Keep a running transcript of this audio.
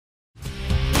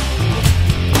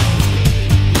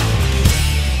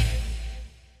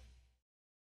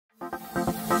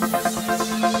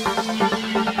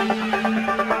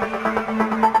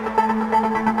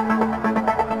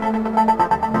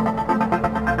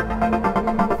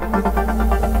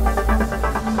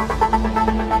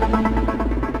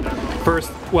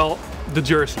Well, the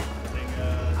jersey,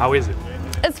 how is it?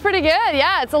 It's pretty good,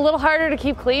 yeah. It's a little harder to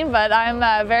keep clean, but I'm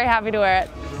very happy to wear it.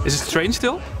 Is it strange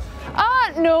still?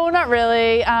 No, not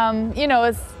really. You know,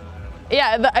 it's,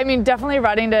 yeah, I mean, definitely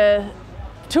running to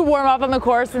warm up on the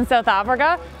course in South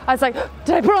Africa. I was like,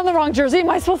 did I put on the wrong jersey? Am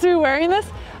I supposed to be wearing this?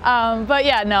 But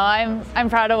yeah, no, I'm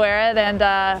proud to wear it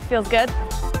and feels good.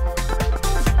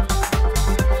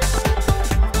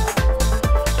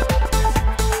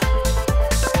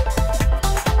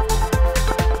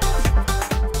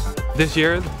 This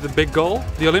year, the big goal,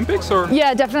 the Olympics, or?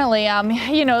 Yeah, definitely.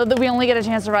 You know, we only get a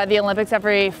chance to ride the Olympics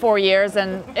every 4 years,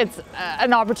 and it's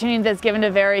an opportunity that's given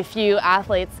to very few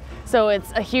athletes. So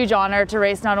it's a huge honor to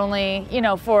race not only, you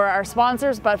know, for our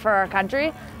sponsors, but for our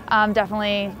country.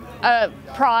 Definitely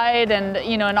pride and,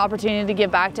 you know, an opportunity to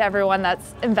give back to everyone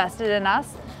that's invested in us.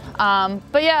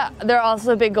 But yeah, there are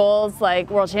also big goals like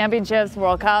World Championships,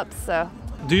 World Cups. So.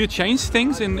 Do you change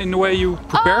things in the way you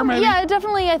prepare, maybe? Yeah,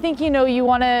 definitely. I think, you know, you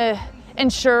want to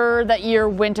ensure that your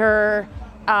winter,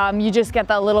 you just get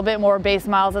that little bit more base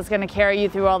miles that's going to carry you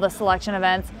through all the selection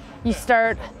events. You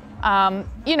start,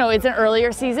 you know, it's an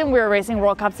earlier season. We were racing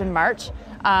World Cups in March.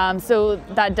 So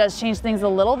that does change things a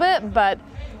little bit, but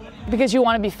because you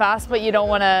want to be fast, but you don't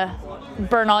want to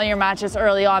burn all your matches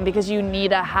early on because you need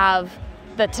to have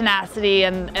the tenacity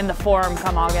and the form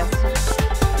come August.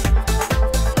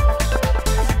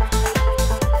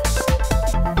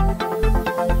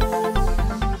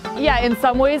 Yeah, in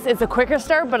some ways it's a quicker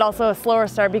start, but also a slower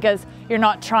start because you're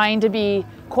not trying to be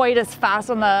quite as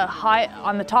fast on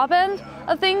the top end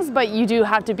of things, but you do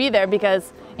have to be there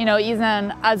because, you know,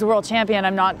 even as world champion,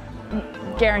 I'm not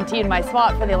guaranteed my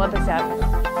spot for the Olympics yet.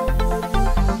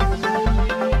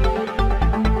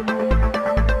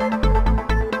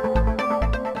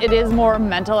 It is more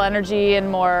mental energy and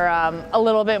more, a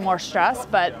little bit more stress,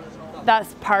 but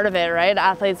that's part of it, right?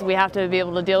 Athletes, we have to be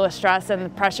able to deal with stress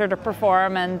and pressure to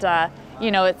perform, and you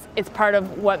know, it's part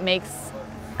of what makes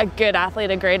a good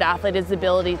athlete a great athlete, is the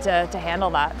ability to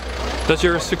handle that. Does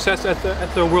your success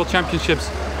at the World Championships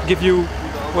give you,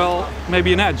 well,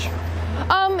 maybe an edge?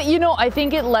 You know, I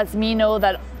think it lets me know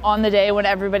that on the day when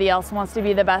everybody else wants to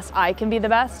be the best, I can be the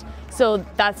best. So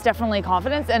that's definitely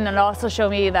confidence, and it also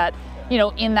showed me that, you know,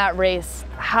 in that race,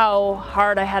 how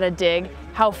hard I had to dig,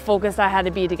 how focused I had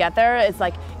to be to get there. It's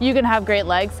like, you can have great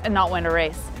legs and not win a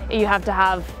race. You have to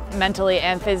have mentally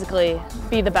and physically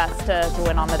be the best to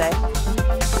win on the day.